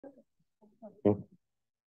Good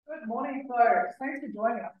morning, folks. Thanks for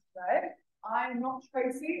joining us today. I'm not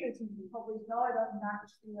Tracey, as you can probably tell. I don't match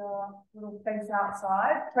the little face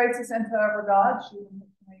outside. Tracey sent her regards. She didn't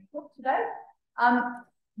make cook today.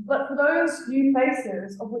 But for those new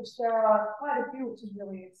faces, of which there are quite a few, which is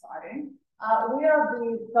really exciting, we are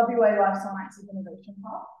the WA Life Sciences Innovation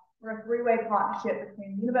Hub. We're a three-way partnership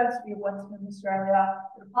between the University of Western Australia,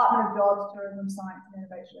 the Department of Jobs, Tourism, Science and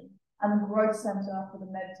Innovation, and the Growth Centre for the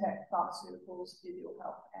MedTech, Pharmaceuticals, Digital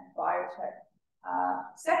Health and Biotech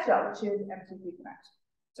sector, which is MTPConnect.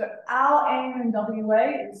 So our aim in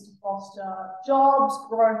WA is to foster jobs,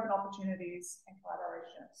 growth and opportunities and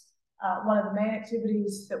collaborations. One of the main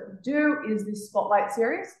activities that we do is this Spotlight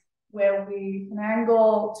series, where we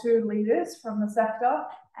finagle two leaders from the sector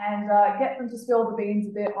and get them to spill the beans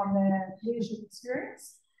a bit on their leadership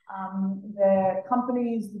experience, their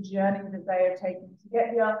companies, the journey that they have taken to get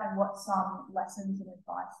here, and what some lessons and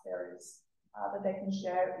advice there is that they can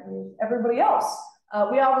share with everybody else.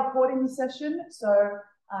 We are recording the session, so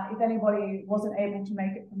if anybody wasn't able to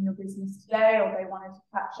make it from your business today or they wanted to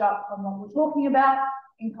catch up on what we're talking about,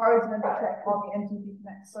 encourage them to check on the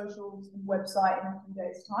MTPConnect socials and website in a few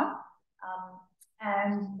days' time,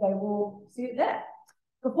 and they will see it there.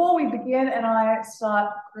 Before we begin and I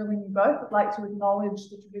start grilling you both, I'd like to acknowledge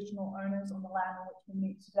the traditional owners on the land on which we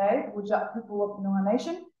meet today, the Whadjuk people of the Noongar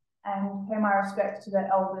Nation, and pay my respects to their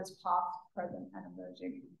elders past, present and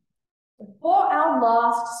emerging. For our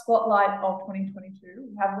last spotlight of 2022,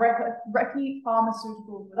 we have Recce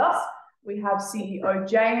Pharmaceuticals with us. We have CEO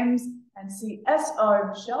James and CSO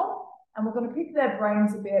Michele, and we're going to pick their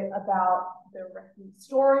brains a bit about the Recce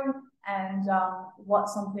story and what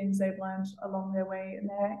some things they've learned along their way in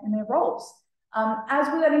their roles. As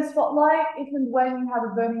with any spotlight, if and when you have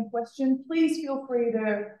a burning question, please feel free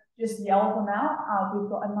to just yell them out. We've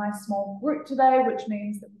got a nice small group today, which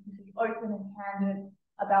means that we can be open and candid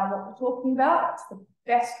about what we're talking about. It's the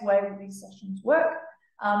best way that these sessions work.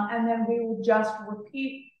 And then we will just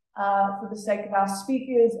repeat for the sake of our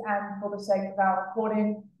speakers and for the sake of our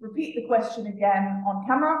recording, repeat the question again on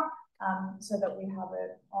camera so that we have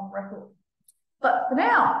it on record. But for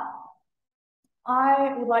now,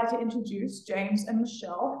 I would like to introduce James and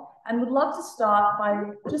Michele and would love to start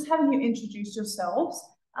by just having you introduce yourselves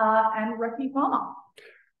and Recce Pharma.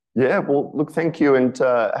 Yeah, well, look, thank you. And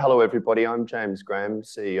hello, everybody. I'm James Graham,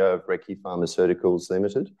 CEO of Recce Pharmaceuticals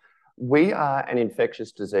Limited. We are an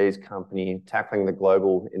infectious disease company tackling the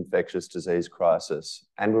global infectious disease crisis.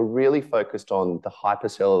 And we're really focused on the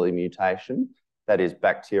hypercellular mutation, that is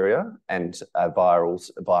bacteria and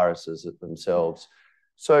viruses themselves.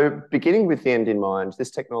 So beginning with the end in mind, this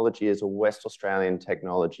technology is a West Australian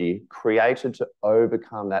technology created to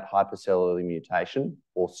overcome that hypercellular mutation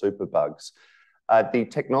or superbugs. The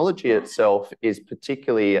technology itself is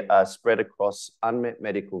particularly spread across unmet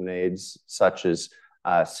medical needs such as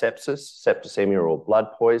sepsis, septicemia or blood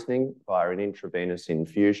poisoning via an intravenous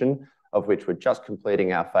infusion, of which we're just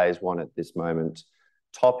completing our phase 1 at this moment.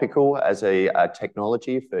 Topical as a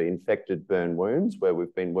technology for infected burn wounds, where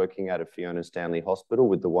we've been working out of Fiona Stanley Hospital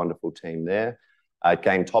with the wonderful team there.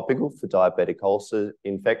 Again, topical for diabetic ulcer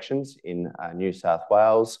infections in New South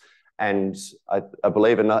Wales. And I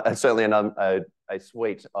believe certainly a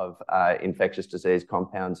suite of infectious disease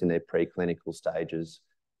compounds in their preclinical stages.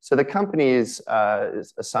 So the company is a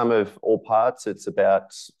sum of all parts. It's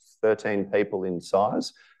about 13 people in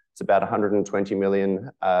size. It's about $120 million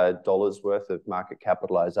worth of market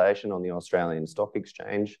capitalisation on the Australian Stock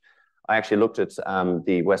Exchange. I actually looked at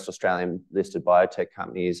the West Australian listed biotech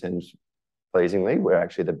companies, and pleasingly, we're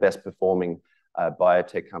actually the best performing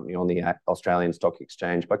biotech company on the Australian Stock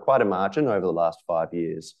Exchange by quite a margin over the last 5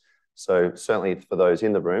 years. So certainly for those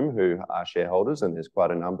in the room who are shareholders, and there's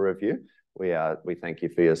quite a number of you, we thank you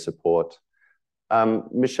for your support.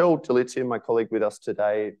 Michele Dilizia, my colleague with us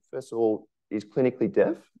today, first of all, is clinically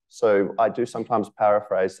deaf. So I do sometimes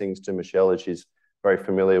paraphrase things to Michele, as she's very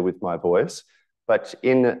familiar with my voice. But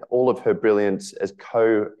in all of her brilliance as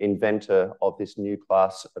co-inventor of this new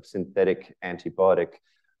class of synthetic antibiotic,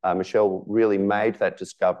 Michele really made that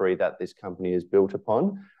discovery that this company is built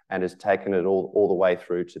upon and has taken it all the way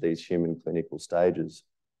through to these human clinical stages.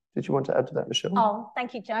 Did you want to add to that, Michele? Oh,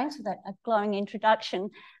 thank you, James, for that glowing introduction.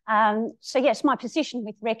 So yes, my position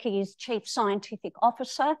with Recce is Chief Scientific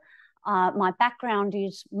Officer. My background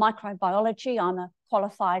is microbiology. I'm a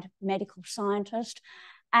qualified medical scientist.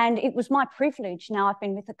 And it was my privilege, now I've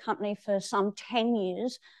been with the company for some 10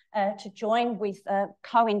 years, to join with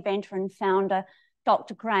co-inventor and founder,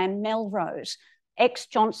 Dr. Graham Melrose,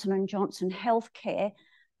 ex-Johnson & Johnson Healthcare,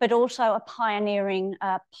 but also a pioneering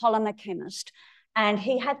polymer chemist. And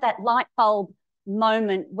he had that light bulb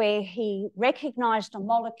moment where he recognized a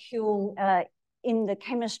molecule in the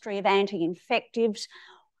chemistry of anti-infectives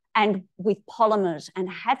and with polymers, and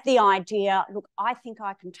had the idea, look, I think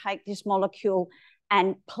I can take this molecule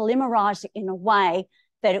and polymerize it in a way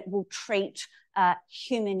that it will treat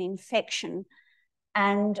human infection.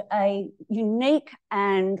 And a unique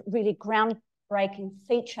and really groundbreaking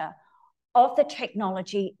feature of the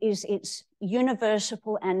technology is its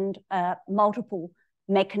universal and multiple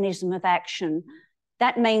mechanism of action.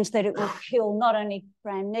 That means that it will kill not only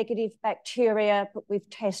gram-negative bacteria, but we've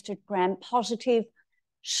tested gram-positive,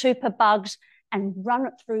 superbugs, and run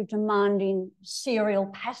it through demanding serial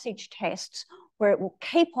passage tests where it will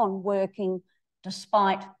keep on working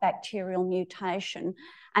despite bacterial mutation.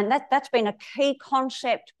 And that's been a key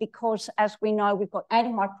concept because, as we know, we've got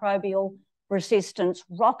antimicrobial resistance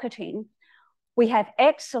rocketing. We have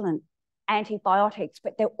excellent antibiotics,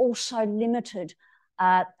 but they're also limited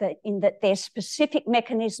in that their specific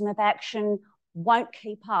mechanism of action won't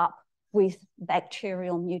keep up with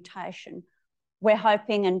bacterial mutation. We're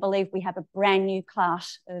hoping and believe we have a brand new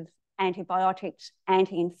class of antibiotics,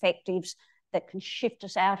 anti-infectives that can shift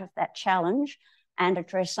us out of that challenge and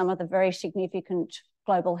address some of the very significant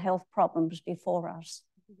global health problems before us.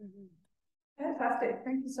 Fantastic,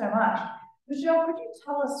 thank you so much. Michele, could you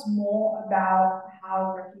tell us more about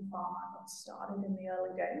how Recce Pharma got started in the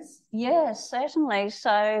early days? Yes, certainly.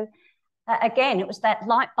 So again, it was that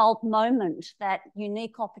light bulb moment, that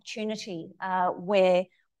unique opportunity where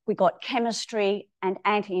we got chemistry and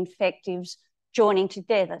anti-infectives joining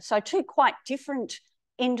together. So two quite different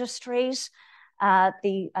industries.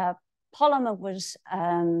 The polymer was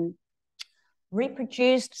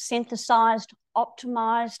reproduced, synthesized,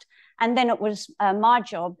 optimized, and then it was my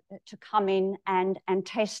job to come in and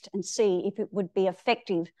test and see if it would be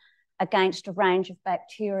effective against a range of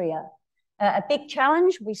bacteria. A big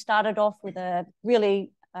challenge, we started off with a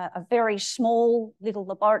very small little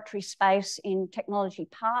laboratory space in Technology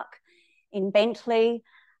Park in Bentley.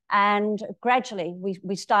 And gradually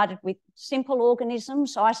we started with simple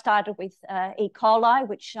organisms. So I started with E. coli,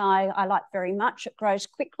 which I like very much. It grows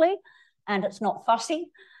quickly and it's not fussy.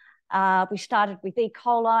 We started with E.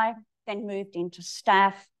 coli, then moved into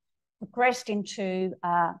staph, progressed into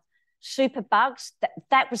superbugs.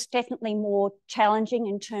 That was definitely more challenging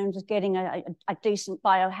in terms of getting a decent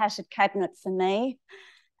biohazard cabinet for me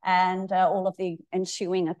and all of the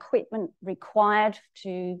ensuing equipment required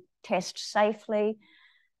to test safely.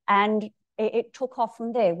 And it took off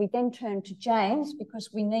from there. We then turned to James because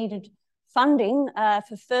we needed funding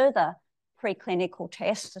for further preclinical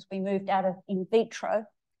tests as we moved out of in vitro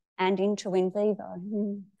and into in vivo.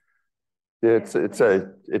 Yeah,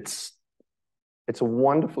 it's a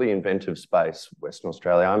wonderfully inventive space, Western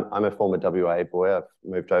Australia. I'm a former WA boy. I've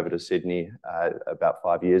moved over to Sydney about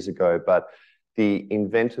 5 years ago, but the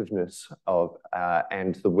inventiveness of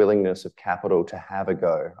and the willingness of capital to have a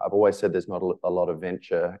go. I've always said there's not a lot of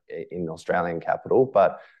venture in Australian capital,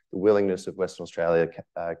 but the willingness of Western Australia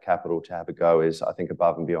capital to have a go is, I think,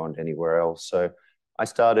 above and beyond anywhere else. So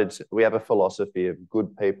we have a philosophy of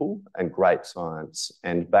good people and great science,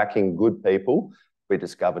 and backing good people, we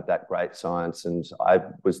discovered that great science, and I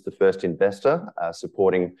was the first investor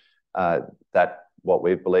supporting what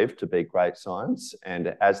we believed to be great science.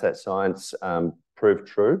 And as that science proved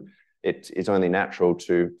true, it is only natural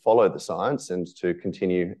to follow the science and to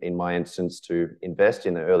continue, in my instance, to invest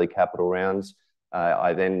in the early capital rounds.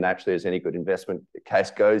 I then naturally, as any good investment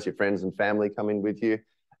case goes, your friends and family come in with you,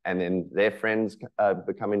 and then their friends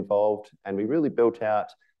become involved. And we really built out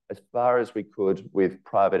as far as we could with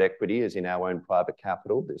private equity, as in our own private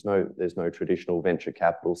capital. There's no traditional venture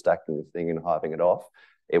capital stacking the thing and hiving it off.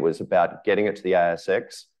 It was about getting it to the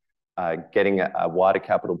ASX, getting a wider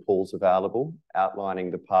capital pools available, outlining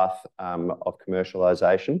the path of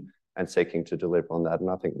commercialisation and seeking to deliver on that. And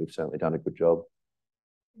I think we've certainly done a good job.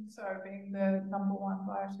 So being the #1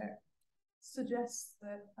 biotech suggests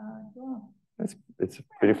that you are. It's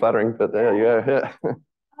pretty flattering, but there you go. Yeah.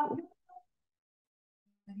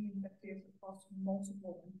 Many infectives across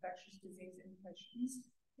multiple infectious disease indications.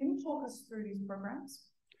 Can you talk us through these programs?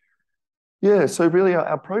 Yeah, so really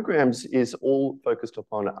our programs is all focused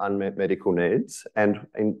upon unmet medical needs, and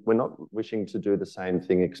we're not wishing to do the same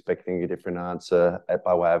thing expecting a different answer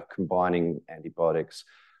by way of combining antibiotics.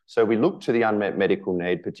 So we look to the unmet medical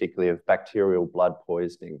need, particularly of bacterial blood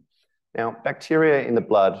poisoning. Now, bacteria in the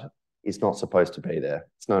blood is not supposed to be there.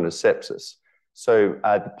 It's known as sepsis. So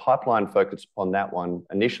the pipeline focused upon that one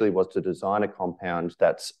initially was to design a compound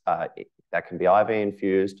that can be IV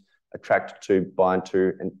infused, attract to, bind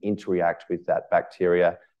to, and interact with that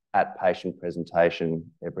bacteria at patient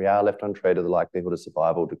presentation. Every hour left untreated, the likelihood of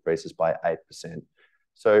survival decreases by 8%.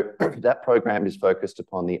 So that program is focused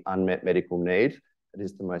upon the unmet medical need. It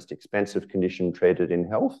is the most expensive condition treated in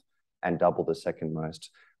health and double the second most.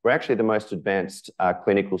 We're actually the most advanced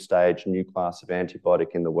clinical stage new class of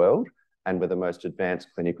antibiotic in the world, and we're the most advanced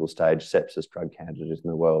clinical stage sepsis drug candidate in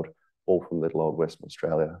the world, all from little old Western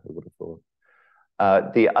Australia, who would have thought.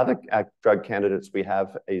 The other drug candidates we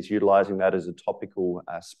have is utilising that as a topical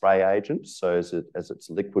spray agent. So as its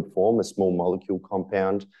liquid form, a small molecule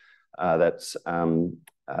compound that's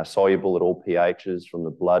soluble at all pHs from the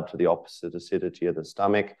blood to the opposite acidity of the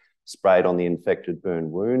stomach, sprayed on the infected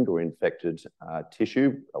burn wound or infected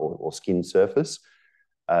tissue or skin surface.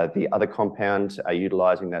 The other compound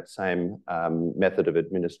utilising that same method of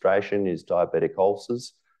administration is diabetic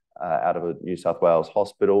ulcers out of a New South Wales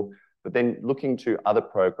hospital. But then looking to other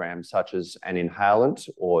programs such as an inhalant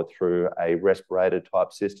or through a respirator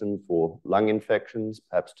type system for lung infections,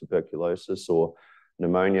 perhaps tuberculosis or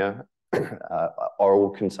pneumonia, oral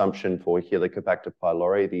consumption for Helicobacter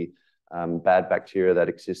pylori, the bad bacteria that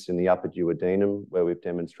exists in the upper duodenum, where we've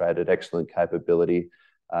demonstrated excellent capability,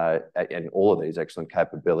 and all of these excellent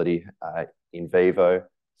capability in vivo,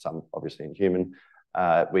 some obviously in human.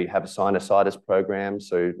 We have a sinusitis program,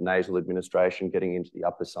 so nasal administration getting into the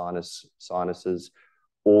upper sinuses,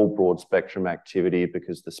 all broad spectrum activity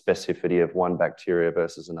because the specificity of one bacteria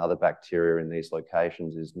versus another bacteria in these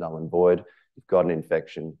locations is null and void. You've got an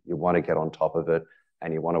infection, you want to get on top of it,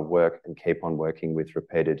 and you want to work and keep on working with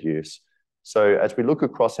repeated use. So as we look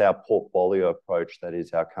across our portfolio approach, that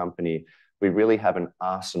is our company, we really have an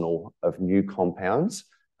arsenal of new compounds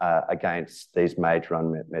against these major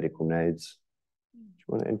unmet medical needs. Do you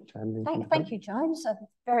want to entertain? Thank you, James.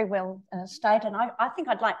 Very well stated. And I think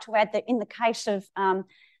I'd like to add that in the case of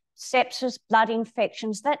sepsis, blood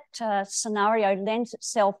infections, that scenario lends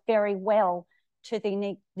itself very well to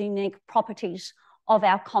the unique properties of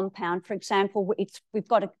our compound. For example, we've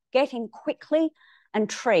got to get in quickly and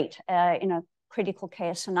treat in a critical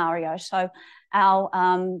care scenario. So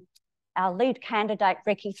our lead candidate,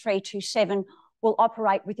 Recce 327, will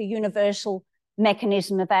operate with a universal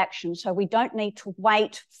mechanism of action. So we don't need to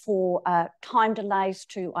wait for time delays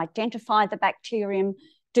to identify the bacterium,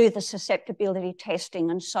 do the susceptibility testing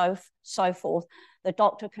and so forth. The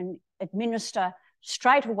doctor can administer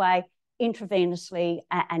straight away intravenously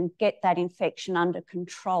and get that infection under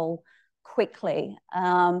control quickly.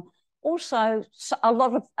 Also, a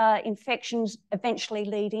lot of infections eventually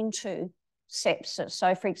lead into sepsis.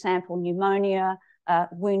 So, for example, pneumonia,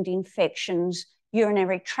 wound infections,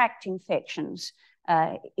 urinary tract infections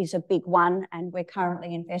is a big one, and we're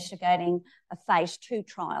currently investigating a phase 2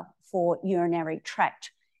 trial for urinary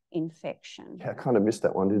tract infection. Yeah, I kind of missed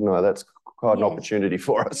that one, didn't I? That's quite an opportunity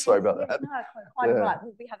for us. Sorry about that. No, quite right.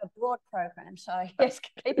 We have a broad program, so yes,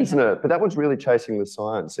 isn't it? But that one's really chasing the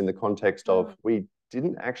science in the context of we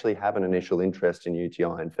didn't actually have an initial interest in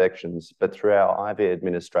UTI infections, but through our IV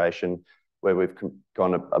administration, where we've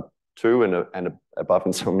gone up to and above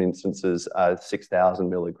in some instances 6,000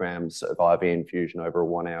 milligrams of IV infusion over a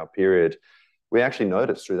 1 hour period, we actually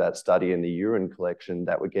noticed through that study in the urine collection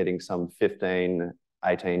that we're getting some 15,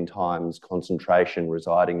 18 times concentration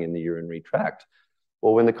residing in the urinary tract.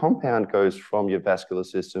 Well, when the compound goes from your vascular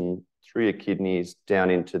system through your kidneys down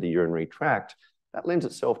into the urinary tract, that lends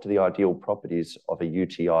itself to the ideal properties of a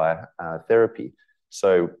UTI therapy.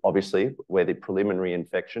 So obviously, where the preliminary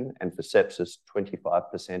infection, and for sepsis,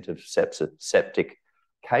 25% of septic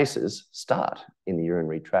cases start in the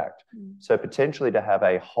urinary tract. So potentially to have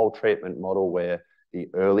a whole treatment model where the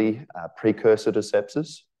early precursor to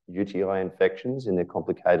sepsis, UTI infections in their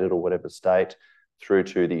complicated or whatever state, through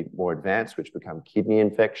to the more advanced, which become kidney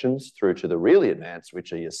infections, through to the really advanced,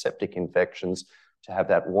 which are your septic infections, to have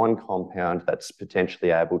that one compound that's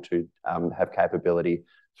potentially able to have capability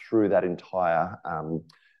through that entire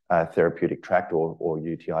therapeutic tract or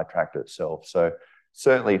UTI tract itself. So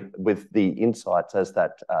certainly with the insights as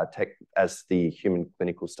the human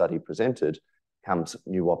clinical study presented, comes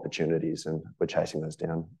new opportunities, and we're chasing those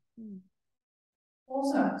down.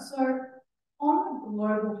 Awesome. So on the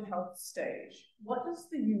global health stage, what does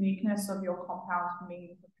the uniqueness of your compound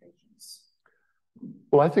mean for patients?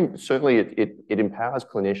 Well, I think certainly it empowers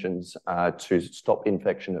clinicians to stop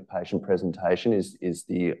infection at patient presentation is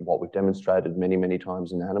what we've demonstrated many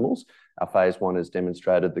times in animals. Our phase 1 has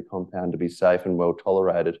demonstrated the compound to be safe and well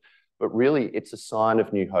tolerated, but really it's a sign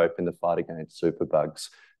of new hope in the fight against superbugs.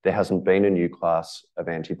 There hasn't been a new class of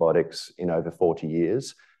antibiotics in over 40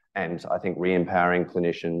 years. And I think re-empowering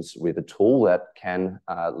clinicians with a tool that can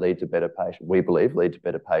lead to better patient, we believe, lead to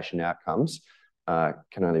better patient outcomes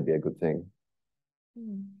can only be a good thing.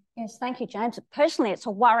 Yes, thank you, James. Personally, it's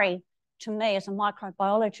a worry to me as a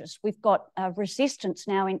microbiologist. We've got resistance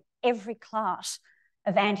now in every class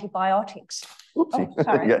of antibiotics. Oopsie. Oh,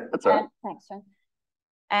 sorry. Yeah, that's all right. Thanks, John.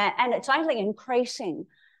 And it's only increasing.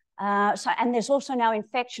 And there's also now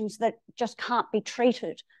infections that just can't be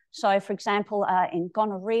treated. So, for example, in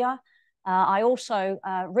gonorrhea, I also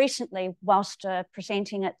recently, whilst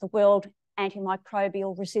presenting at the World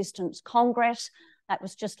Antimicrobial Resistance Congress, that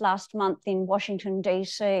was just last month in Washington,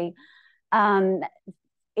 DC,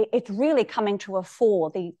 it's really coming to a fore.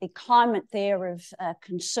 The climate there of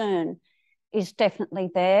concern is definitely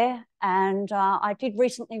there. And I did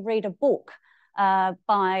recently read a book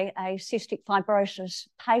by a cystic fibrosis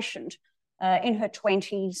patient in her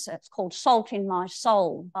 20s. It's called Salt in My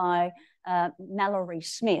Soul by Mallory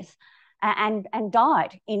Smith, and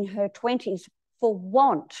died in her 20s for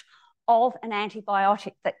want of an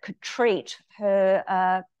antibiotic that could treat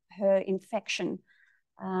her infection.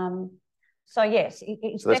 So yes,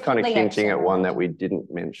 it's so that's kind of hinting at one that we we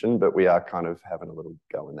didn't mention, but we are kind of having a little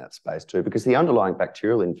go in that space too, because the underlying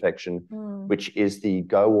bacterial infection, which is the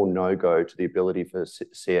go or no go to the ability for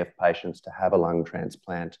CF patients to have a lung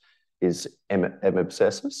transplant, is M.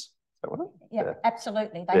 abscessus. Is that right? Yeah,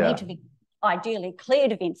 absolutely. They need to be ideally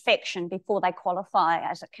cleared of infection before they qualify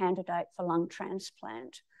as a candidate for lung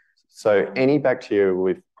transplant. So any bacteria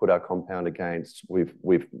we've put our compound against, we've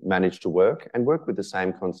managed to work with the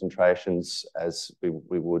same concentrations as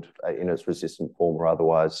we would in its resistant form or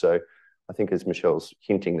otherwise. So I think, as Michelle's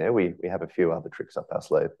hinting there, we have a few other tricks up our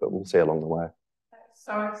sleeve, but we'll see along the way. That's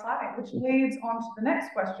so exciting, which leads on to the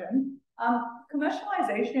next question.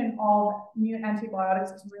 Commercialization of new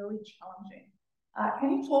antibiotics is really challenging.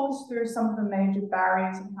 Can you talk us through some of the major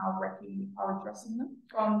barriers and how Recce are addressing them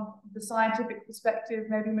from the scientific perspective,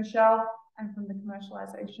 maybe Michele, and from the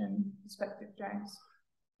commercialization perspective, James?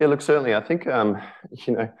 Yeah, look, certainly. I think,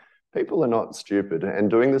 you know, people are not stupid, and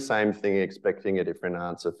doing the same thing, expecting a different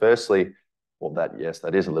answer. Firstly, well, yes,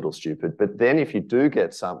 that is a little stupid. But then if you do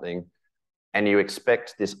get something and you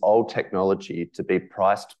expect this old technology to be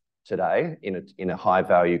priced today in a high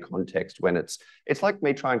value context, when it's like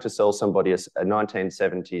me trying to sell somebody a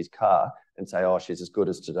 1970s car and say, oh, she's as good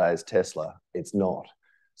as today's Tesla. It's not.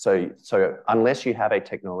 So unless you have a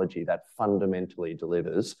technology that fundamentally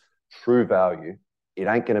delivers true value, it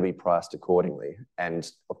ain't going to be priced accordingly. And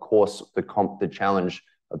of course, the challenge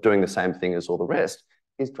of doing the same thing as all the rest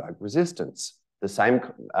is drug resistance. The same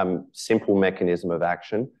simple mechanism of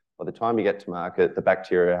action. By the time you get to market, the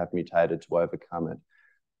bacteria have mutated to overcome it.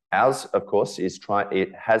 Ours, of course,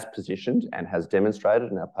 it has positioned and has demonstrated,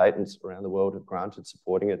 and our patents around the world have granted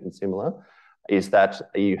supporting it and similar, is that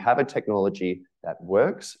you have a technology that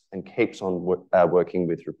works and keeps on working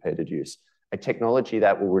with repeated use. A technology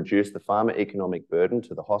that will reduce the pharma economic burden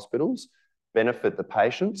to the hospitals, benefit the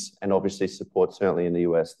patients, and obviously support, certainly in the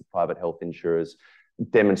US, the private health insurers,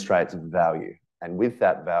 demonstrates value. And with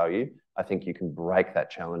that value, I think you can break that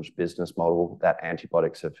challenge business model that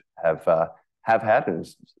antibiotics have had and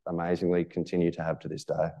amazingly continue to have to this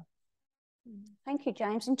day. Thank you,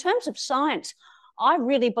 James. In terms of science, I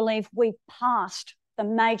really believe we've passed the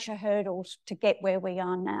major hurdles to get where we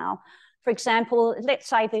are now. For example, let's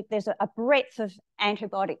say that there's a breadth of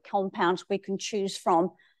antibiotic compounds we can choose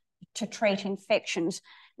from to treat infections.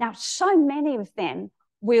 Now, so many of them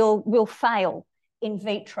will fail in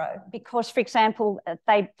vitro because, for example,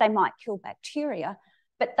 they might kill bacteria,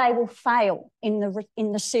 but they will fail in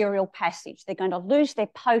the serial passage. They're going to lose their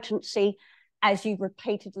potency as you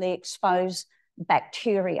repeatedly expose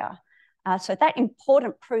bacteria. So that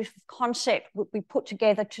important proof of concept we put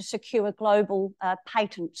together to secure global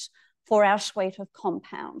patents for our suite of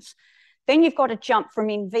compounds. Then you've got to jump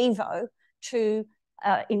from in vivo to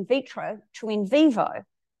in vitro to in vivo.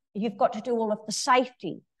 You've got to do all of the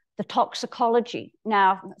safety, the toxicology.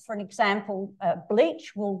 Now, for an example,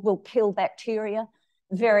 bleach will kill bacteria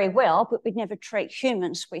very well, but we'd never treat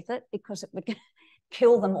humans with it because it would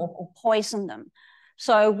kill them or poison them.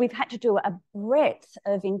 So we've had to do a breadth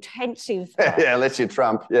of intensive... yeah, unless you're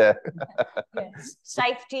Trump, yeah. Yes,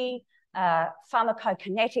 safety,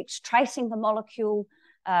 pharmacokinetics, tracing the molecule,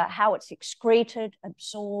 how it's excreted,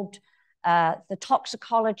 absorbed, the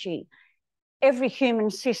toxicology, every human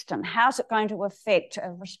system, how's it going to affect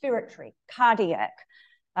respiratory, cardiac,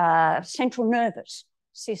 central nervous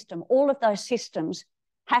system. All of those systems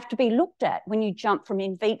have to be looked at when you jump from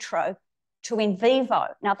in vitro to in vivo.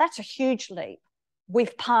 Now, that's a huge leap.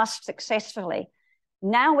 We've passed successfully.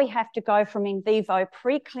 Now we have to go from in vivo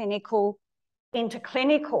preclinical into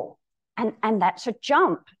clinical, and that's a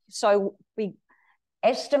jump. So we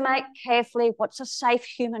estimate carefully what's a safe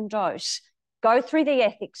human dose, go through the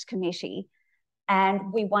ethics committee,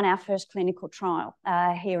 And we won our first clinical trial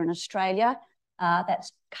here in Australia.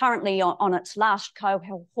 That's currently on its last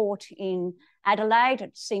cohort in Adelaide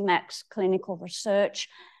at CMAX Clinical Research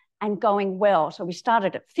and going well. So we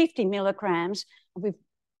started at 50 milligrams, and we've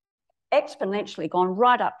exponentially gone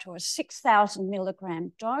right up to a 6,000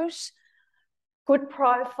 milligram dose, good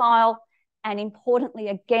profile, and importantly,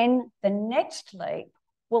 again, the next leap,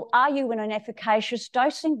 well, are you in an efficacious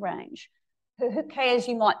dosing range? Who cares,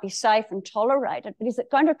 you might be safe and tolerated, but is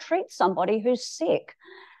it going to treat somebody who's sick?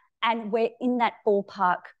 And we're in that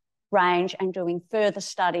ballpark range and doing further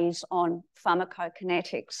studies on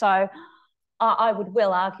pharmacokinetics. So I would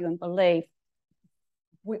well argue and believe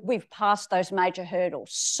we've passed those major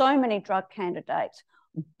hurdles. So many drug candidates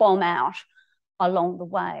bomb out along the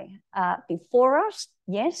way. Before us,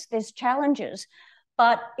 yes, there's challenges,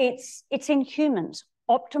 but it's in humans,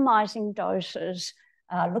 optimizing doses,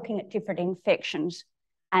 looking at different infections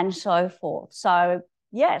and so forth. So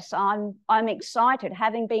yes, I'm excited,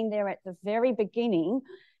 having been there at the very beginning,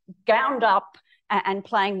 gowned up and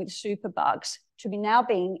playing with superbugs, to be now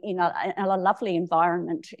being in a lovely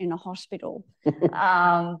environment in a hospital.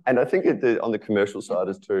 And I think on the commercial side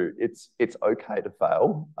is too, it's okay to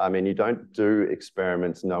fail. I mean, you don't do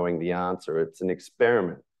experiments knowing the answer. It's an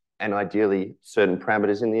experiment. And ideally, certain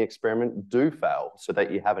parameters in the experiment do fail so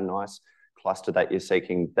that you have a nice cluster that you're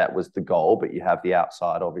seeking. That was the goal, but you have the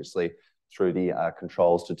outside, obviously, through the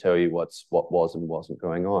controls to tell you what was and wasn't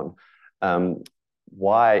going on.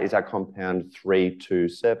 Why is our compound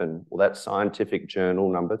 327? Well, that's Scientific Journal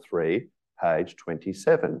number 3, page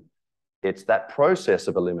 27. It's that process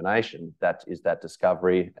of elimination that is that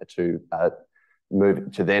discovery to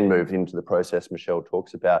then move into the process Michele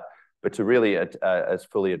talks about. But to really as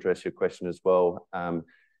fully address your question as well,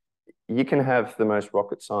 you can have the most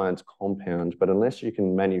rocket science compound, but unless you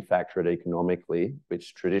can manufacture it economically,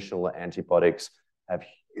 which traditional antibiotics have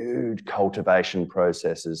huge cultivation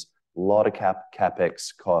processes, a lot of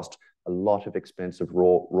capex cost, a lot of expensive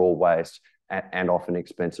raw waste, and often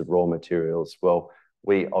expensive raw materials. Well,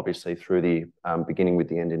 we obviously, through the beginning with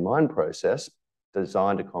the end in mind process,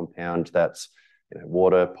 designed a compound that's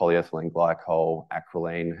water, polyethylene glycol,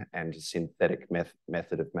 acrolein, and a synthetic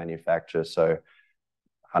method of manufacture. So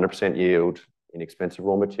 100% yield, inexpensive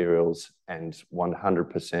raw materials, and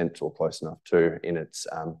 100% or close enough to in its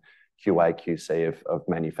QA, QC of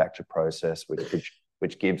manufacture process,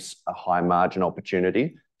 which gives a high margin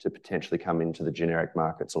opportunity to potentially come into the generic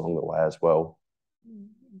markets along the way as well.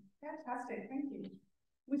 Fantastic, thank you.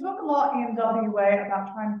 We talk a lot in WA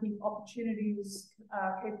about trying to keep opportunities,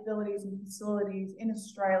 capabilities and facilities in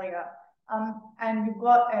Australia. And you've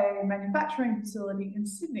got a manufacturing facility in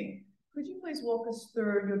Sydney. Could you please walk us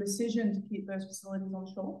through your decision to keep those facilities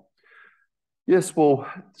on shore? Yes, well,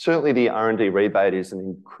 certainly the R&D rebate is an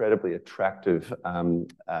incredibly attractive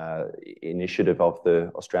initiative of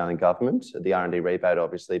the Australian government. The R&D rebate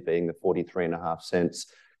obviously being the 43.5 cents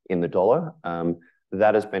in the dollar.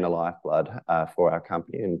 That has been a lifeblood for our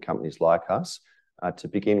company and companies like us to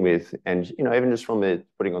begin with. And, even just from the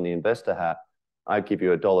putting on the investor hat, I give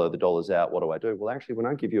you $1, the dollar's out, what do I do? Well, actually, when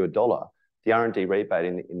I give you $1, the R&D rebate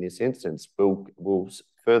in this instance will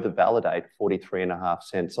further validate 43.5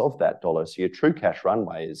 cents of that dollar. So your true cash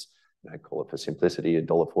runway is, call it for simplicity,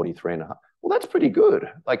 $1.43.5. Well, that's pretty good.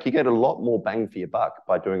 Like, you get a lot more bang for your buck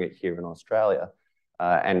by doing it here in Australia.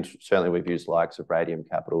 And certainly we've used likes of Radium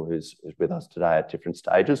Capital, who's with us today at different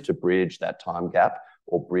stages, to bridge that time gap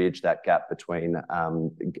or bridge that gap between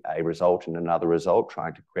a result and another result,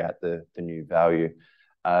 trying to create the new value.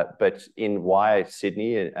 But in why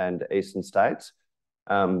Sydney and eastern states,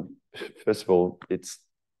 first of all,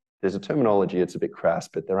 there's a terminology, it's a bit crass,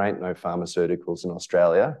 but there ain't no pharmaceuticals in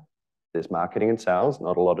Australia. There's marketing and sales,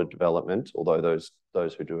 not a lot of development, although those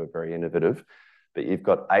who do are very innovative. But you've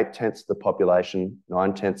got 8/10 of the population,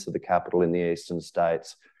 9/10 of the capital in the eastern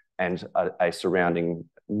states, and a surrounding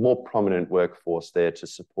more prominent workforce there to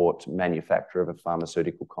support manufacture of a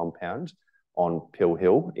pharmaceutical compound on Pill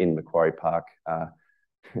Hill in Macquarie Park.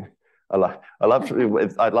 I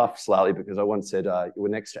laugh slightly because I once said we're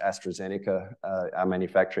next to AstraZeneca, our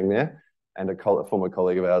manufacturing there, and a former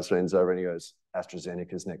colleague of ours leans over and he goes,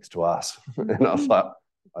 AstraZeneca's next to us. And I was like,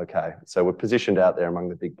 okay, so we're positioned out there among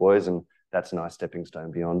the big boys, and that's a nice stepping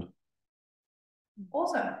stone beyond.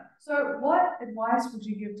 Awesome. So what advice would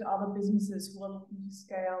you give to other businesses who are looking to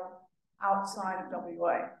scale outside of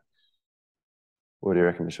WA? What do you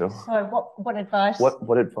reckon, Michele? So what advice?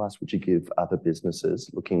 What advice would you give other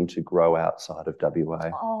businesses looking to grow outside of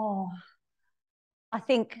WA? Oh, I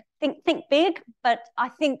think big, but I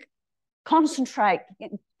think concentrate,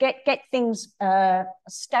 get things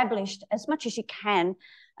established as much as you can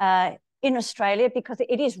in Australia because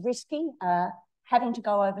it is risky having to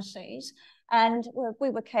go overseas, and we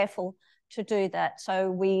were careful to do that.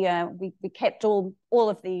 So we kept all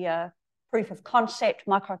of the proof of concept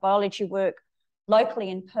microbiology work locally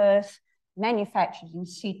in Perth, manufactured in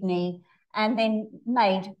Sydney, and then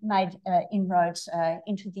made inroads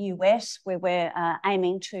into the US, where we're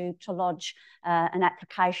aiming to lodge an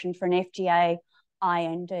application for an FDA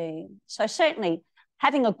IND. So certainly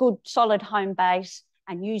having a good solid home base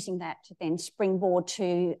and using that to then springboard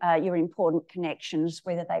to your important connections,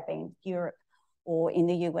 whether they be in Europe or in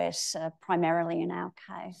the US, primarily in our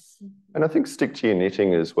case. And I think stick to your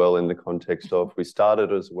knitting as well, in the context of, we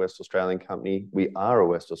started as a West Australian company. We are a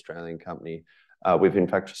West Australian company. We've in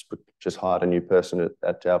fact just hired a new person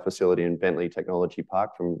at our facility in Bentley Technology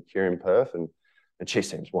Park from here in Perth, and she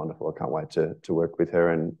seems wonderful. I can't wait to work with her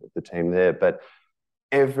and the team there. But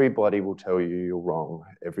everybody will tell you you're wrong.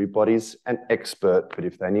 Everybody's an expert, but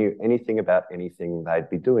if they knew anything about anything, they'd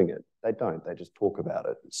be doing it. They don't. They just talk about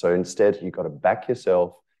it. So instead, you've got to back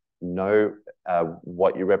yourself, know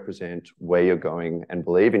what you represent, where you're going, and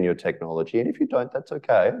believe in your technology. And if you don't, that's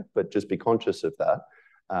okay, but just be conscious of that.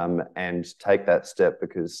 And take that step,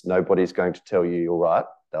 because nobody's going to tell you you're right.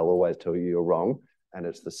 They'll always tell you you're wrong. And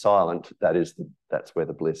it's the silent, that's where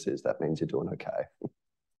the bliss is. That means you're doing okay.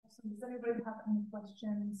 Awesome. Does anybody have any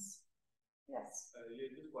questions? Yes. Yeah,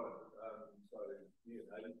 just one. So,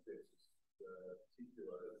 neonates,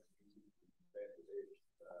 particular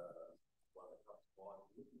one that comes to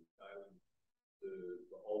mind,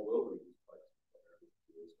 the whole world is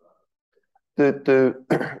The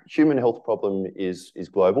human health problem is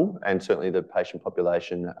global, and certainly the patient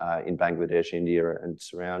population in Bangladesh, India, and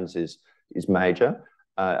surrounds is major.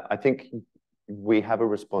 I think we have a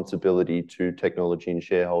responsibility to technology and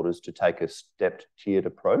shareholders to take a stepped, tiered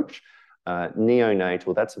approach.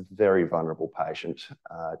 Neonatal, that's a very vulnerable patient.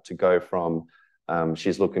 To go from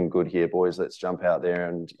she's looking good here, boys, let's jump out there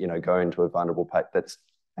and go into a vulnerable patient,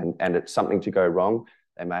 and it's something to go wrong.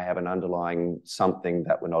 They may have an underlying something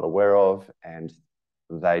that we're not aware of, and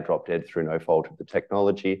they drop dead through no fault of the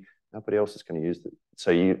technology. Nobody else is going to use it.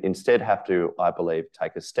 So you instead have to, I believe,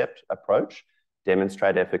 take a stepped approach,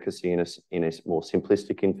 demonstrate efficacy in a more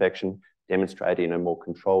simplistic infection, demonstrate in a more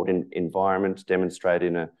controlled environment, demonstrate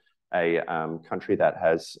in a country that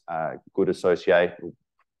has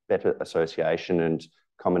better association and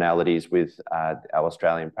commonalities with our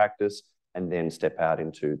Australian practice, and then step out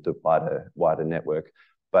into the wider network.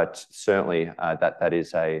 But certainly that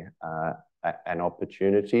is an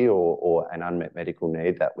opportunity or an unmet medical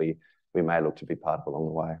need that we may look to be part of along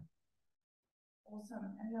the way.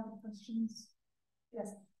 Awesome. Any other questions?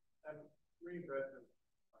 Yes. Reimbursement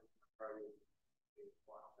is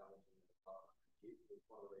quite challenging in the past. It's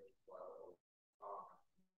one of the reasons why a lot of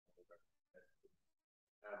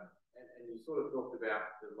and you sort of talked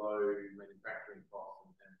about the low manufacturing costs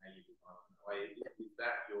and how you design it in a way. Is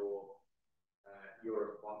that your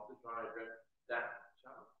response to trying to address that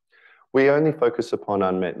challenge? We only focus upon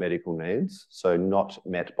unmet medical needs, so not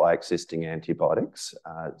met by existing antibiotics.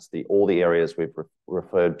 It's all the areas we've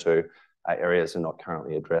referred to are areas that are not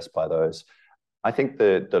currently addressed by those. I think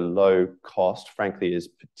the low cost, frankly, is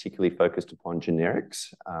particularly focused upon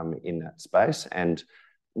generics in that space. And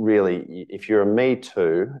really, if you're a me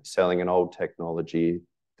too selling an old technology,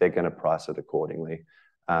 they're going to price it accordingly.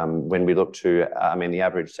 When we look to, the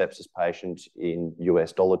average sepsis patient in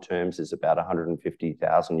US dollar terms is about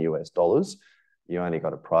 $150,000 US. You only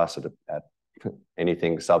got to price it at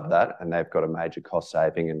anything sub that, and they've got a major cost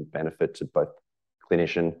saving and benefit to both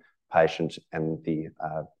clinician, patient, and the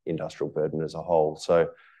industrial burden as a whole. So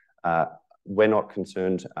we're not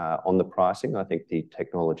concerned on the pricing. I think the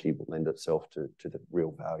technology will lend itself to the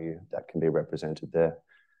real value that can be represented there.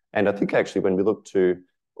 And I think actually when we look to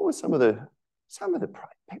what were some of the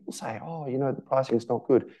people say, oh, the pricing's not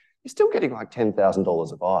good. You're still getting like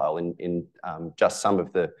 $10,000 a vial in just some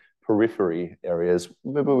of the periphery areas.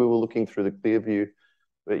 Remember, we were looking through the Clearview,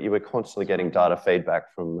 but you were constantly getting data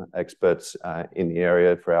feedback from experts in the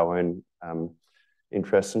area for our own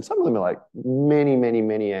interests. And some of them are like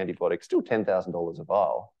many antibiotics, still $10,000 a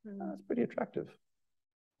vial. That's pretty attractive.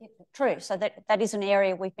 Yeah, true. So that is an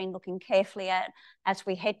area we've been looking carefully at as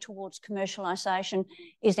we head towards commercialisation,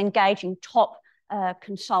 is engaging top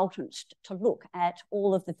consultants to look at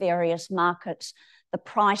all of the various markets, the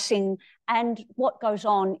pricing, and what goes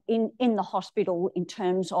on in the hospital in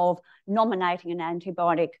terms of nominating an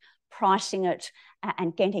antibiotic, pricing it,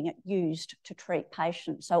 and getting it used to treat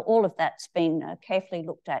patients. So all of that's been carefully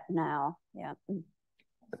looked at now. Yeah.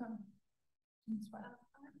 Awesome.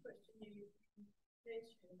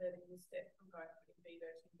 mentioned that in the step from going from in vivo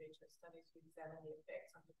to in vitro studies to examine the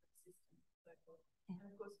effects on different systems and so forth. And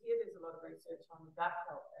of course, here there's a lot of research on gut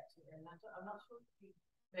health bacteria, and I'm not sure if you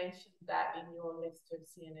mentioned that in your list of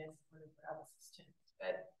CNS or other systems,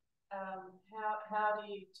 but how do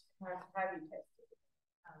you have you tested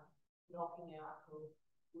knocking out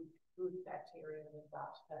good bacteria in the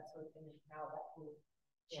gut, that sort of thing, and how that will?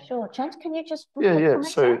 Yeah. Sure, James, can you just... Yeah.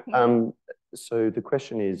 So the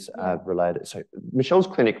question is related. So Michelle's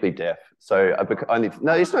clinically deaf. So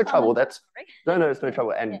no, it's no trouble. It's no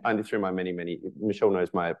trouble. And only through my many, Michele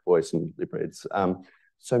knows my voice and lip reads.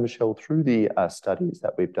 So Michele, through the studies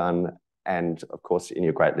that we've done, and of course in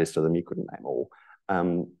your great list of them, you couldn't name all.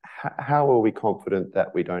 How are we confident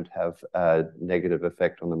that we don't have a negative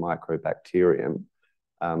effect on the microbacterium?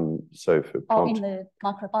 So for in the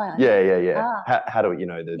microbiome. Yeah. How do we,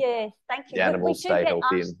 thank you. The animals stay healthy?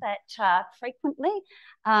 We do get asked that frequently.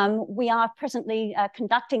 We are presently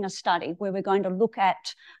conducting a study where we're going to look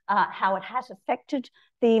at how it has affected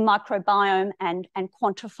the microbiome and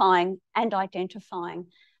quantifying and identifying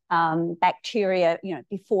bacteria,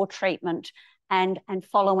 before treatment and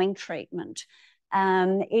following treatment.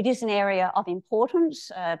 It is an area of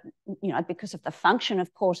importance, because of the function,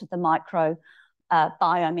 of course, of the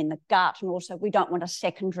microbiome in the gut, and also we don't want a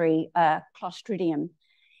secondary Clostridium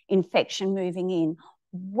infection moving in.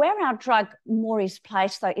 Where our drug more is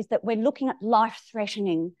placed, though, is that we're looking at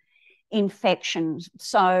life-threatening infections.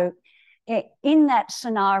 So in that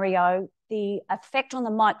scenario, the effect on the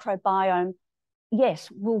microbiome, yes,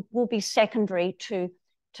 will be secondary to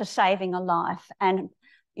saving a life. And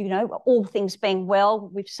all things being well,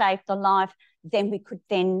 we've saved the life, then we could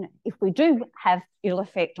if we do have ill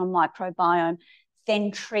effect on microbiome,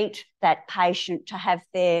 then treat that patient to have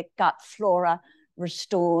their gut flora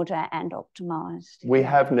restored and optimized. We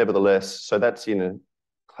have nevertheless, so that's in a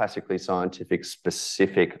classically scientific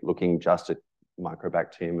specific looking just at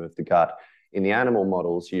microbacterium of the gut. In the animal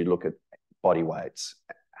models, you look at body weights.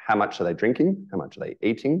 How much are they drinking? How much are they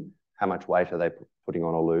eating? How much weight are they putting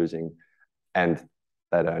on or losing? And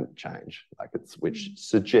they don't change, which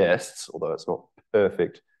suggests, although it's not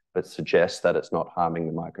perfect, but suggests that it's not harming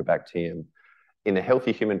the microbacterium. In the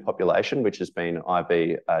healthy human population, which has been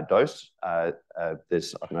IV dosed,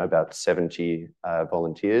 there's, about 70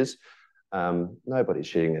 volunteers. Nobody's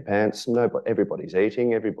shitting their pants. Everybody's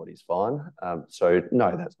eating. Everybody's fine. So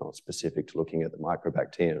no, that's not specific to looking at the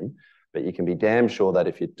microbacterium. But you can be damn sure that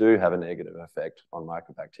if you do have a negative effect on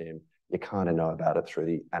microbacterium, you kind of know about it through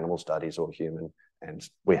the animal studies or human. And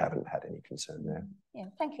we haven't had any concern there. Yeah,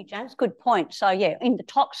 thank you, James. Good point. So yeah, in the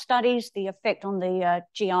tox studies, the effect on the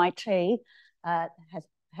GIT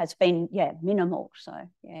has been minimal. So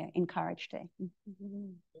yeah, encouraged there. It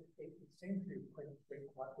seems to have been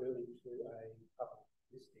quite early to a public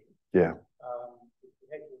listing. Yeah. If you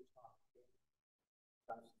had your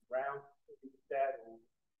time around that, or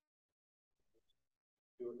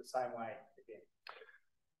do it the same way again.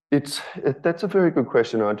 That's a very good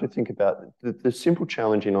question. I do think about the simple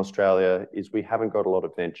challenge in Australia is we haven't got a lot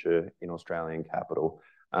of venture in Australian capital.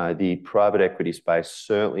 The private equity space,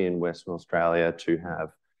 certainly in Western Australia, to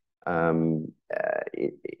have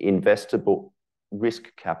investable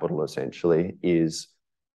risk capital essentially is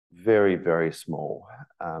very, very small.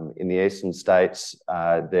 In the eastern states,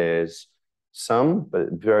 there's some,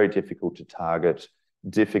 but very difficult to target,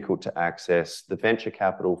 difficult to access. The venture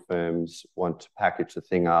capital firms want to package the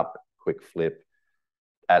thing up, quick flip,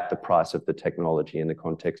 at the price of the technology, in the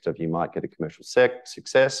context of you might get a commercial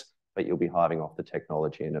success, but you'll be hiving off the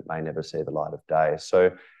technology and it may never see the light of day.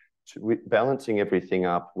 So balancing everything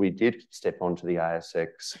up, we did step onto the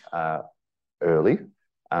ASX early,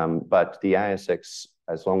 but the ASX,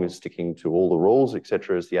 as long as sticking to all the rules,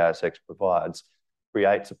 etc., as the ASX provides,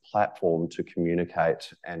 creates a platform to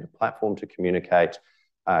communicate, and a platform to communicate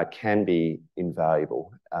can be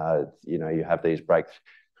invaluable. You have these breaks.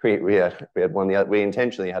 We had one. We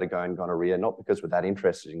intentionally had to go in gonorrhea, not because we're that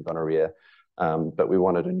interested in gonorrhea, but we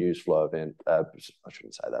wanted a news flow event. I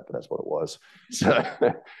shouldn't say that, but that's what it was.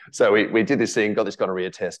 So we did this thing, got this gonorrhea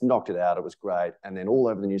test, knocked it out. It was great, and then all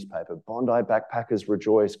over the newspaper, Bondi backpackers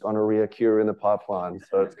rejoice, gonorrhea cure in the pipeline.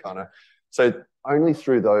 So it's so only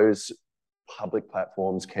through those public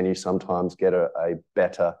platforms can you sometimes get a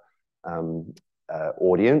better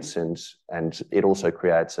audience, and it also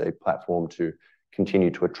creates a platform to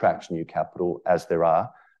continue to attract new capital as there are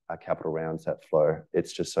capital rounds that flow.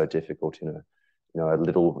 It's just so difficult in a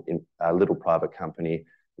little private company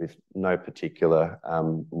with no particular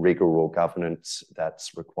rigor or governance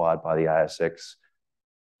that's required by the ASX.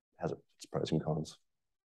 Has its pros and cons.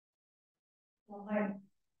 Well, hi.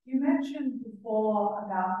 You mentioned before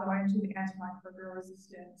about going to the antimicrobial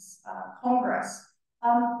resistance Congress.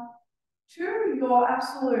 To your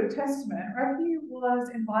absolute testament, Recce was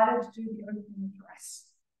invited to do the opening address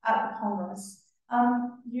at the Congress.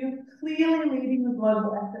 You're clearly leading the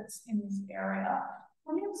global efforts in this area.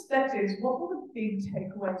 From your perspectives, what were the big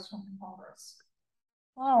takeaways from the Congress?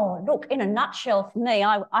 Oh, look, in a nutshell, for me,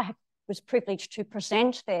 I was privileged to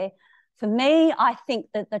present there. For me, I think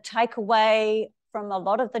that the takeaway from a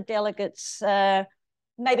lot of the delegates,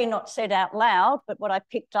 maybe not said out loud, but what I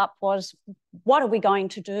picked up was, what are we going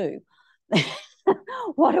to do?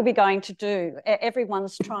 What are we going to do?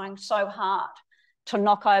 Everyone's trying so hard to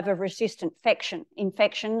knock over resistant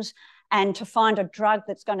infections and to find a drug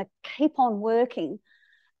that's going to keep on working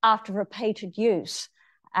after repeated use.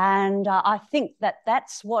 And I think that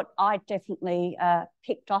that's what I definitely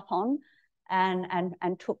picked up on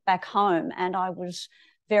and took back home. And I was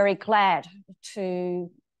very glad to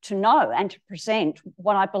know and to present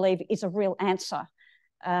what I believe is a real answer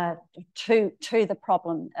to the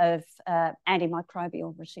problem of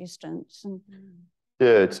antimicrobial resistance.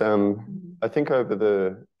 Yeah, it's I think over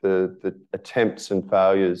the attempts and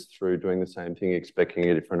failures through doing the same thing, expecting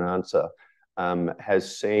a different answer,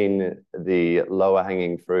 has seen the lower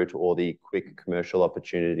hanging fruit or the quick commercial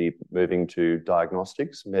opportunity moving to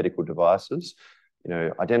diagnostics, medical devices. You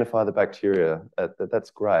know, identify the bacteria.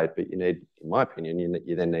 That's great, but you need, in my opinion,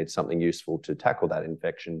 you then need something useful to tackle that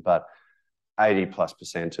infection. But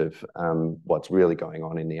 80+% of what's really going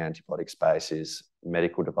on in the antibiotic space is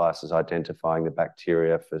medical devices identifying the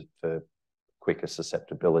bacteria for quicker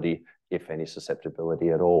susceptibility, if any susceptibility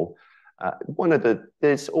at all.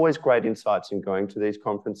 There's always great insights in going to these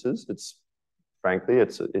conferences. Frankly,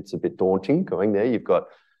 it's a bit daunting going there. You've got,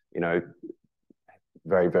 you know,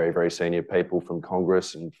 very, very, very senior people from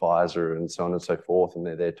Congress and Pfizer and so on and so forth, and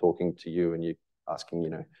they're there talking to you, and you're asking, you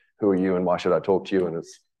know, who are you and why should I talk to you? And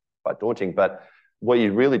it's quite daunting. But what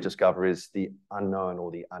you really discover is the unknown or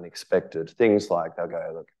the unexpected. Things like they'll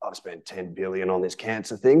go, look, I've spent 10 billion on this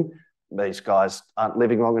cancer thing. These guys aren't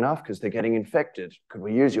living long enough because they're getting infected. Could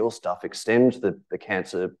we use your stuff, extend the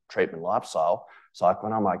cancer treatment lifestyle cycle,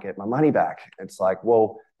 and I might get my money back? It's like,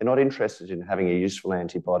 well, they're not interested in having a useful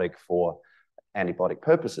antibiotic for antibiotic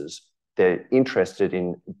purposes. They're interested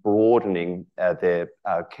in broadening their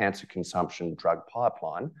cancer consumption drug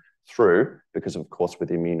pipeline through, because of course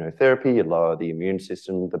with immunotherapy, you lower the immune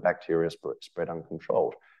system, the bacteria spread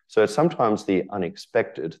uncontrolled. So it's sometimes the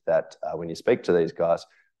unexpected that when you speak to these guys,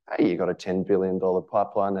 hey, you got a $10 billion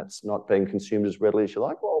pipeline that's not being consumed as readily as you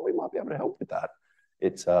like. Well, we might be able to help with that.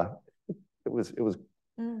 It's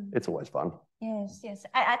always fun. Yes.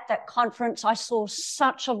 At that conference, I saw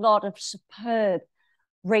such a lot of superb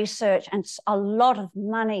research and a lot of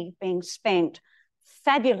money being spent.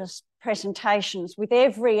 Fabulous presentations with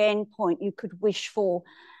every endpoint you could wish for,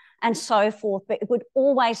 and so forth. But it would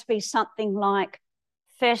always be something like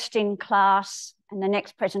first in class, and the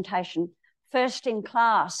next presentation, first in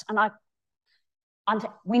class. And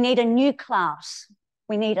we need a new class.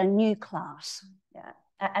 We need a new class. Yeah.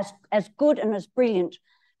 As good and as brilliant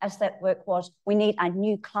as that work was, we need a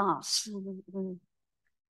new class.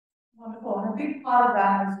 Wonderful. And a big part of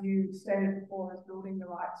that, as you stated before, is building the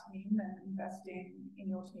right team and investing in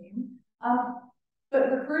your team.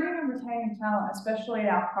 But recruiting and retaining talent, especially in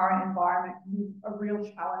our current environment, is a real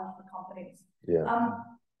challenge for companies. Yeah.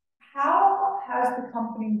 How has the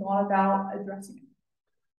company gone about addressing it?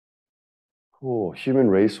 Oh, human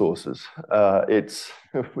resources.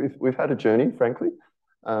 We've had a journey, frankly.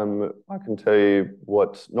 I can tell you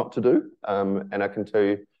what not to do, and I can tell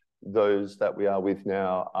you those that we are with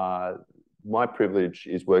now. My privilege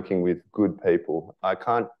is working with good people. I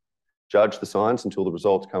can't judge the science until the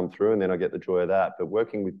results come through, and then I get the joy of that. But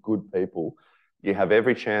working with good people, you have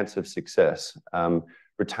every chance of success.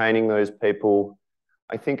 Retaining those people,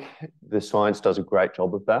 I think the science does a great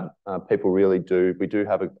job of that. People really do. We do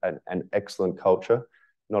have an excellent culture,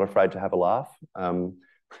 not afraid to have a laugh. You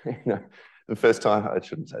know, the first time, I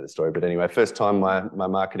shouldn't say the story, but anyway, first time my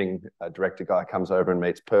marketing director guy comes over and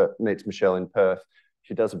meets Michele in Perth.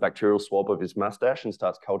 She does a bacterial swab of his mustache and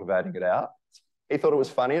starts cultivating it out. He thought it was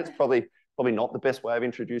funny. It's probably not the best way of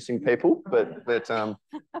introducing people,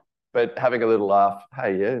 but having a little laugh.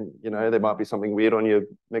 Hey, yeah, you know, there might be something weird on your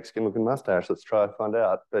Mexican-looking mustache. Let's try and find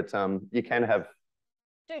out. But you can have.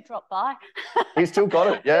 Do drop by. He's still got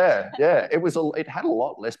it. Yeah. It had a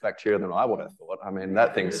lot less bacteria than I would have thought. I mean,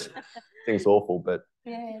 that thing's awful. But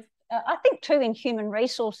yes, I think too in human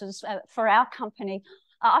resources for our company.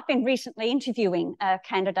 I've been recently interviewing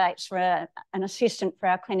candidates for an assistant for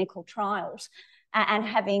our clinical trials. and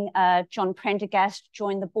having John Prendergast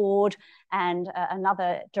join the board and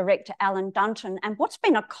another director, Alan Dunton. And what's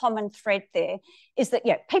been a common thread there is that,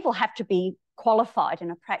 yeah, people have to be qualified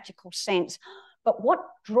in a practical sense, but what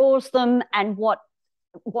draws them and what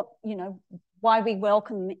you know, why we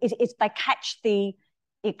welcome them is they catch the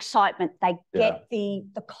excitement, they get the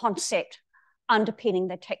concept underpinning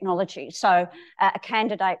the technology. So a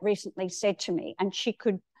candidate recently said to me, and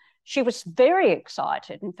she was very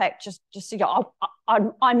excited. In fact, just you know,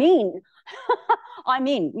 I'm in, I'm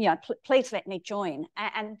in. You know, please let me join.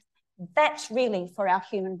 And that's really for our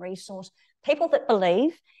human resource people that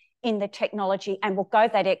believe in the technology and will go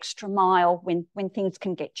that extra mile when things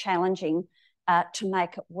can get challenging to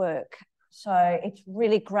make it work. So it's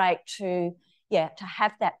really great to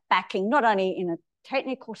have that backing, not only in a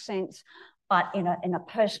technical sense, but in a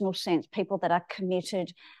personal sense, people that are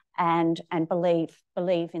committed and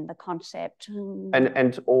believe in the concept.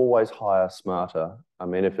 And always hire smarter. I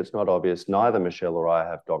mean, if it's not obvious, neither Michele or I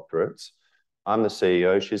have doctorates. I'm the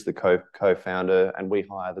CEO, she's the co-founder, and we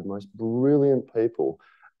hire the most brilliant people,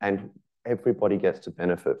 and everybody gets to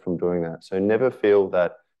benefit from doing that. So never feel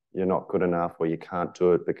that you're not good enough or you can't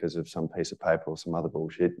do it because of some piece of paper or some other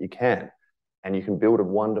bullshit. You can. And you can build a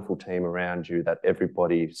wonderful team around you that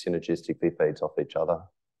everybody synergistically feeds off each other.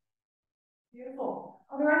 Beautiful.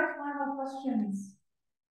 Are there any final questions?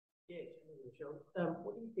 Yeah, Michele.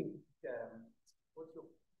 What do you think, what's your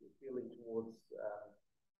feeling towards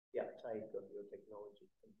the uptake of your technology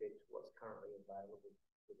compared to what's currently available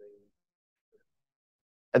for the...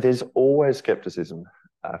 There's always skepticism,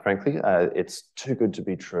 frankly. It's too good to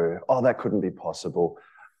be true. Oh, that couldn't be possible.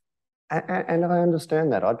 And I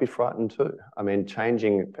understand that. I'd be frightened too. I mean, change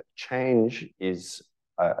is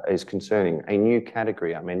concerning. A new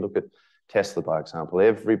category. I mean, look at Tesla, by example.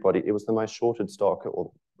 It was the most shorted stock,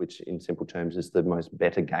 or which in simple terms is the most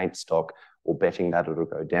bet against stock, or betting that it'll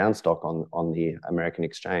go down stock on the American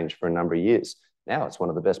exchange for a number of years. Now it's one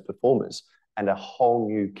of the best performers and a whole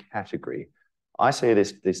new category. I see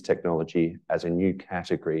this technology as a new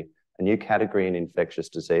category in infectious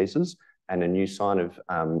diseases, and a new sign of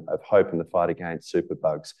hope in the fight against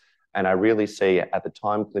superbugs. And I really see at the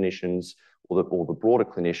time clinicians or the broader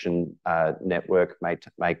clinician network may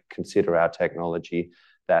consider our technology,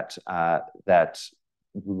 that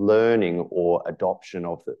learning or adoption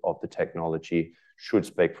of the technology should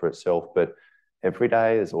speak for itself. But every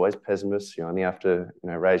day there's always pessimists. You only have to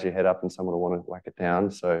raise your head up and someone will want to whack it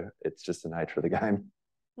down. So it's just the nature of the game.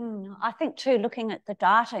 I think too, looking at the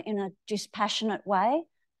data in a dispassionate way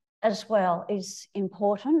as well is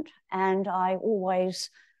important, and I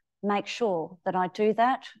always make sure that I do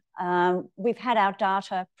that. We've had our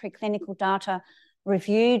data, preclinical data,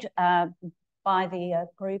 reviewed by the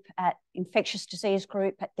group at infectious disease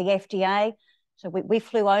group at the FDA. So we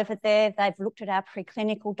flew over there. They've looked at our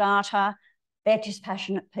preclinical data. They're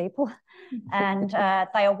dispassionate people, and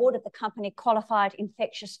they awarded the company qualified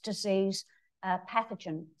infectious disease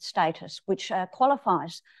pathogen status, which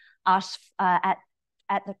qualifies us at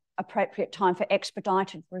the appropriate time for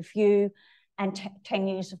expedited review and 10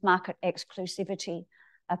 years of market exclusivity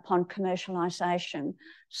upon commercialisation.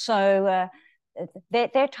 So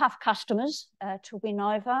they're tough customers to win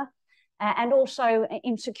over. And also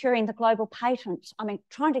in securing the global patents, I mean,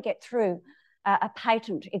 trying to get through a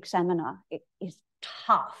patent examiner is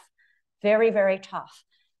tough, very, very tough.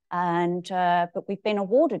 And but we've been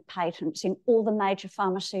awarded patents in all the major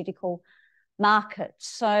pharmaceutical markets.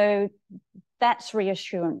 So that's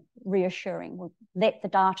reassuring. We'll let the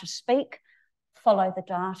data speak, follow the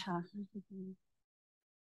data.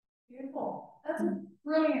 Beautiful. That's a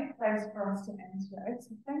brilliant place for us to end today.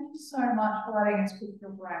 So thank you so much for letting us pick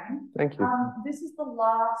your brain. Thank you. This is the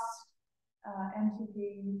last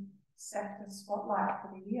MTP sector spotlight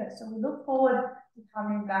for the year. So we look forward to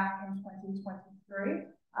coming back in 2023.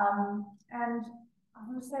 And I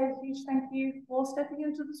want to say a huge thank you for stepping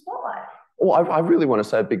into the spotlight. Well, I really want to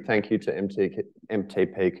say a big thank you to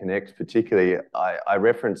MTPConnect, particularly. I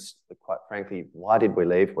referenced, quite frankly, why did we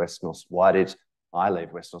leave Western Australia? Why did I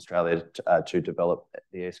leave Western Australia to develop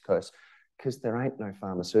the East Coast? Because there ain't no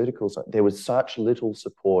pharmaceuticals. There was such little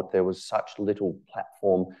support. There was such little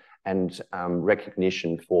platform and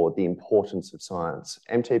recognition for the importance of science.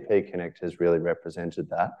 MTPConnect has really represented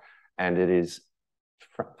that, and it is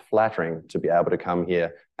flattering to be able to come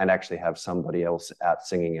here and actually have somebody else out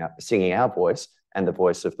singing our voice and the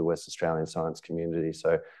voice of the West Australian science community.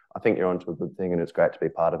 So I think you're onto a good thing, and it's great to be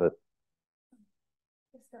part of it.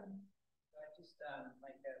 Yes, Kevin. Just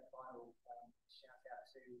make a final shout out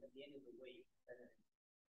to, at the end of the week,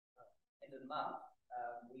 end of the month,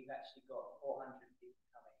 we've actually got 400 people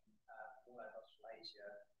coming all over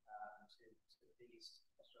Australasia to the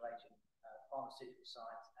commercialisation, pharmaceutical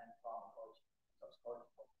science and pharmacology, toxicology.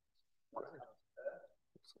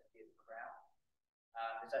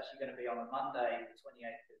 There's actually going to be on a Monday, the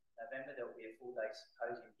 28th of November, there will be a full-day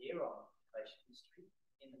symposium here on innovation history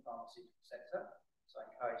in the pharmaceutical sector. So I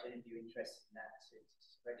encourage any of you interested in that to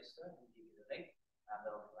register and give you the link, and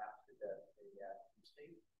that'll come out with the feed.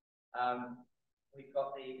 We've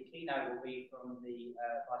got the keynote will be from the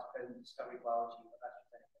Vice President of Discovery Biology of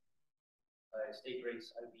AstraZeneca. So Steve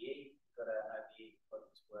Reed's OBE, we've got an OBE for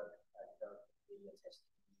his work developing the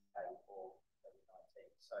testing in the UK for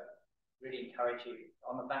COVID-19. So really encourage you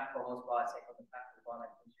on the back of biotech, on the back of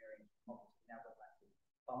biomedical engineering, now go back to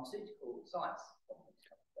pharmaceutical science.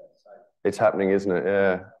 So it's happening, isn't it?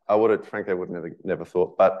 Yeah, I would have, frankly, I would never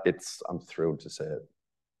thought, but I'm thrilled to see it,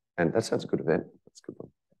 and that sounds a good event. That's a good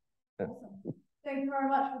one. Yeah. Awesome. Thank you very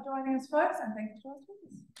much for joining us, folks, and thank you to our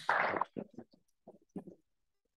speakers.